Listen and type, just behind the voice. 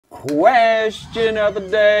question of the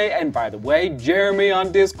day. And by the way, Jeremy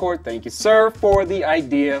on Discord, thank you, sir, for the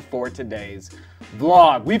idea for today's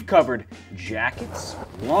vlog. We've covered jackets,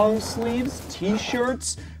 long sleeves,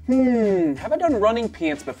 t-shirts. Have I done running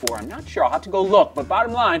pants before? I'm not sure. I'll have to go look. But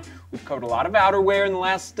bottom line, we've covered a lot of outerwear in the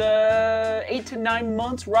last 8 to 9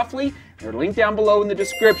 months, roughly. They're linked down below in the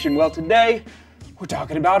description. Well, today, we're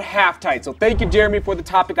talking about half tights. So thank you, Jeremy, for the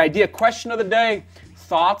topic idea. Question of the day,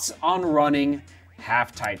 thoughts on running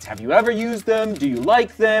half tights. Have you ever used them? Do you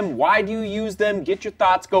like them? Why do you use them? Get your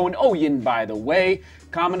thoughts going. Oh, and by the way,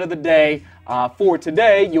 comment of the day, for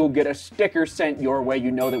today, you'll get a sticker sent your way.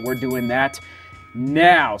 You know that we're doing that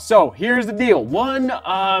now. So here's the deal.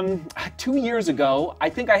 2 years ago,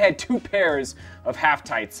 I think I had 2 pairs of half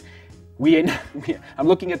tights. I'm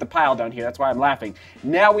looking at the pile down here, that's why I'm laughing.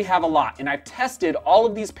 Now we have a lot, and I've tested all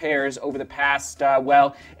of these pairs over the past,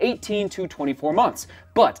 18 to 24 months.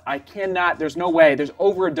 But I cannot, there's no way, there's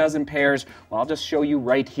over a dozen pairs. Well, I'll just show you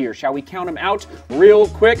right here. Shall we count them out real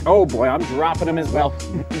quick? Oh boy, I'm dropping them as well.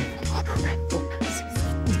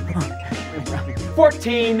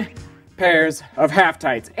 14 pairs of half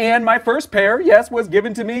tights. And my first pair, yes, was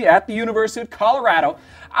given to me at the University of Colorado.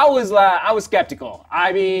 I was skeptical.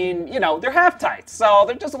 I mean, you know, they're half tights, so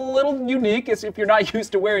they're just a little unique as if you're not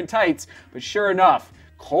used to wearing tights. But sure enough,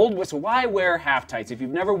 so why wear half tights? If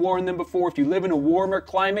you've never worn them before, if you live in a warmer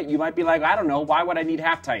climate, you might be like, I don't know, why would I need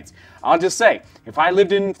half tights? I'll just say, if I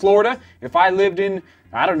lived in Florida, if I lived in,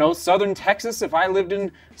 I don't know, southern Texas, if I lived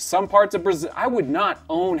in some parts of Brazil, I would not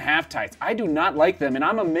own half tights. I do not like them, and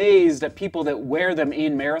I'm amazed at people that wear them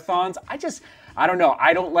in marathons. I don't know.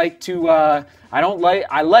 I don't like to,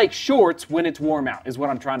 I like shorts when it's warm out, is what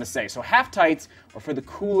I'm trying to say. So half tights are for the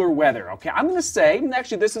cooler weather, okay? I'm going to say, and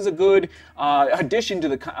actually this is a good addition to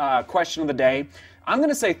the question of the day, I'm going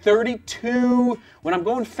to say 32 when I'm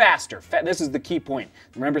going faster. This is the key point.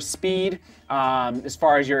 Remember speed, as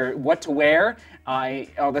far as what to wear.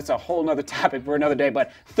 That's a whole nother topic for another day,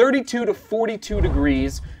 but 32 to 42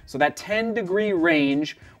 degrees, so that 10-degree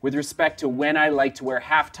range with respect to when I like to wear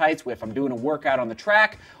half tights, if I'm doing a workout on the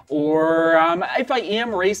track, or if I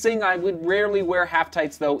am racing. I would rarely wear half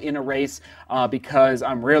tights though in a race because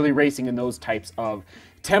I'm rarely racing in those types of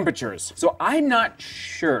temperatures. So I'm not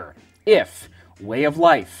sure if Way of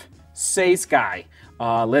Life, Say Sky,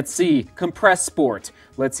 let's see, Compressed Sport.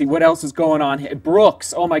 Let's see what else is going on here.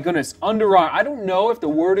 Brooks, oh my goodness, Under Armour. I don't know if the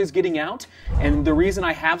word is getting out, and the reason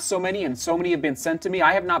I have so many, and so many have been sent to me,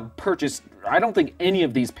 I have not purchased, I don't think any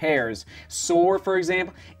of these pairs. Soar, for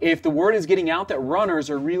example, if the word is getting out that runners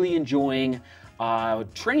are really enjoying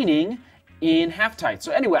training in half tights.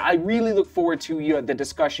 So anyway, I really look forward to the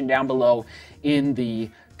discussion down below in the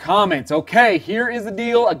comments. Okay, here is the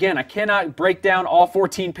deal. Again, I cannot break down all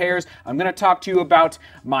 14 pairs. I'm going to talk to you about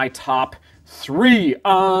my top 3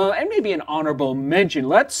 and maybe an honorable mention.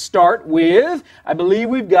 Let's start with, I believe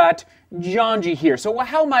we've got Janji here. So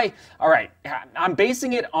how am I? All right, I'm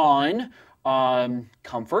basing it on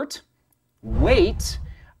comfort, weight,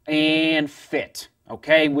 and fit.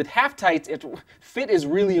 Okay, with half tights, fit is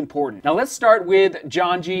really important. Now let's start with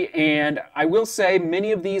Janji, and I will say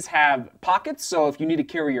many of these have pockets, so if you need to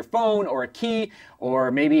carry your phone or a key, or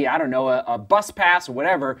maybe, I don't know, a bus pass or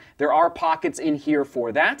whatever, there are pockets in here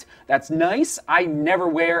for that. That's nice. I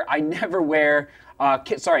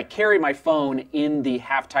carry my phone in the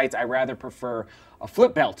half tights. I rather prefer a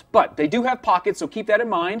flip belt, but they do have pockets, so keep that in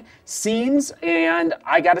mind. Seams, and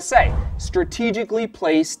I gotta say, strategically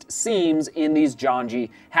placed seams in these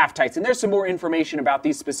Janji half tights. And there's some more information about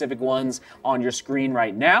these specific ones on your screen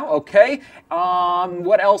right now, okay?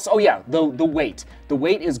 What else? Oh yeah, the weight. The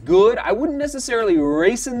weight is good. I wouldn't necessarily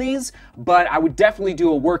race in these, but I would definitely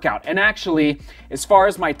do a workout. And actually, as far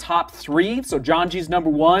as my top 3, so Janji's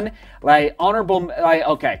number 1,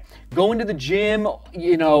 okay, going to the gym,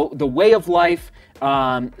 you know, the Way of Life,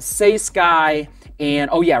 Say Sky, and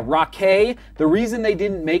oh yeah, Raquet. The reason they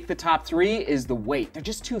didn't make the top 3 is the weight. They're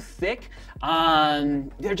just too thick.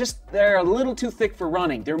 They're a little too thick for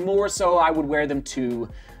running. They're more so I would wear them to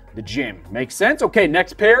the gym. Makes sense? Okay,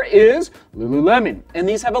 next pair is Lululemon. And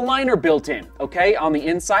these have a liner built in, okay, on the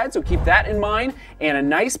inside, so keep that in mind. And a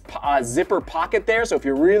nice zipper pocket there, so if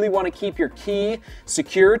you really want to keep your key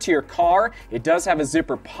secure to your car, it does have a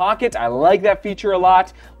zipper pocket. I like that feature a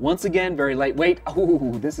lot. Once again, very lightweight.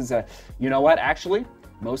 Ooh, this is you know what, actually,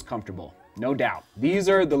 most comfortable. No doubt. These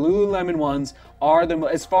are the Lululemon ones,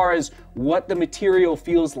 as far as what the material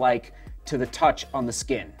feels like to the touch on the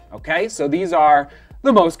skin, okay? So these are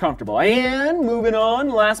the most comfortable. And moving on,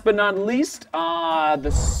 last but not least, the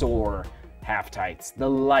Soar half tights, the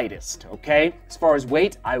lightest, okay? As far as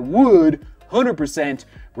weight, I would 100%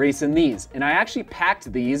 racing these. And I actually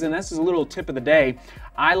packed these, and this is a little tip of the day.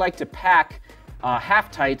 I like to pack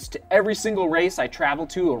half tights to every single race I travel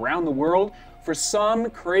to around the world. For some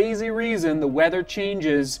crazy reason, the weather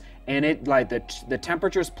changes and the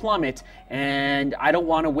temperatures plummet, and I don't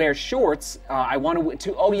want to wear shorts. I want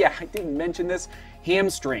to, oh yeah, I didn't mention this,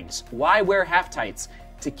 hamstrings. Why wear half tights?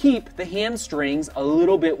 To keep the hamstrings a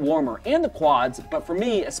little bit warmer, and the quads, but for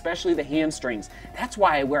me, especially the hamstrings. That's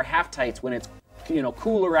why I wear half tights when it's, you know,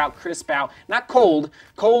 cooler out, crisp out. Not cold.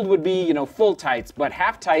 Cold would be, you know, full tights, but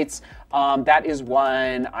half tights, that is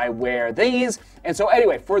when I wear these. And so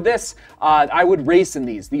anyway, for this, I would race in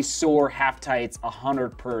these Soar half tights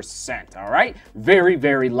 100%, all right? Very,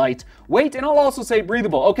 very light weight, and I'll also say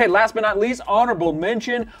breathable. Okay, last but not least, honorable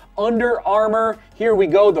mention, Under Armour. Here we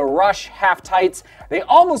go, the Rush half tights. They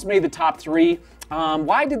almost made the top 3.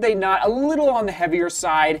 Why did they not? A little on the heavier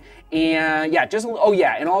side, and yeah, just, oh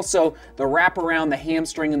yeah, and also the wrap around the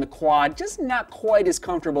hamstring and the quad, just not quite as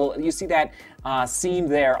comfortable. You see that seam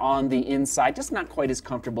there on the inside, just not quite as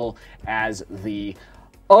comfortable as the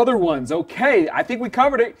other ones. Okay, I think we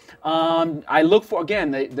covered it. I look for,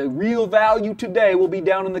 again, the real value today will be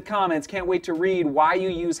down in the comments. Can't wait to read why you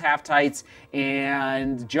use half tights,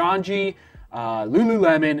 and John G,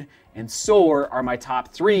 Lululemon, and Soar are my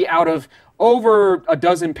top 3 out of over a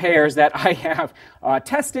dozen pairs that I have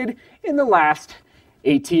tested in the last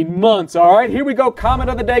 18 months. All right, here we go. Comment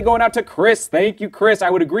of the day going out to Chris. Thank you, Chris. I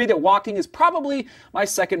would agree that walking is probably my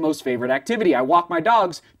second most favorite activity. I walk my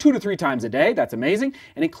dogs 2 to 3 times a day. That's amazing,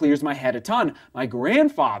 and it clears my head a ton. My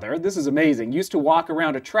grandfather, this is amazing, used to walk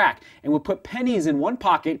around a track and would put pennies in one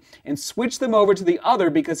pocket and switch them over to the other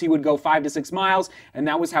because he would go 5 to 6 miles, and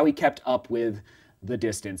that was how he kept up with the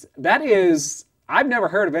distance. That is, I've never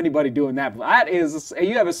heard of anybody doing that. That is,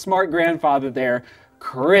 you have a smart grandfather there,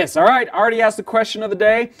 Chris. All right, already asked the question of the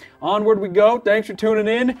day. Onward we go. Thanks for tuning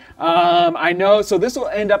in. I know, so this will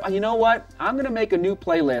end up, you know what? I'm gonna make a new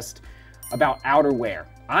playlist about outerwear.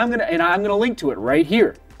 I'm gonna link to it right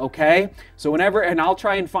here. Okay, so whenever, and I'll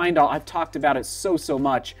try and find all, I've talked about it so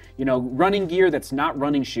much, you know, running gear that's not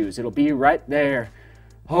running shoes. It'll be right there.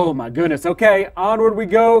 Oh my goodness. Okay, onward we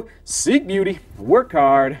go. Seek beauty, work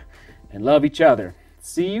hard, and love each other.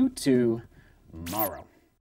 See you tomorrow.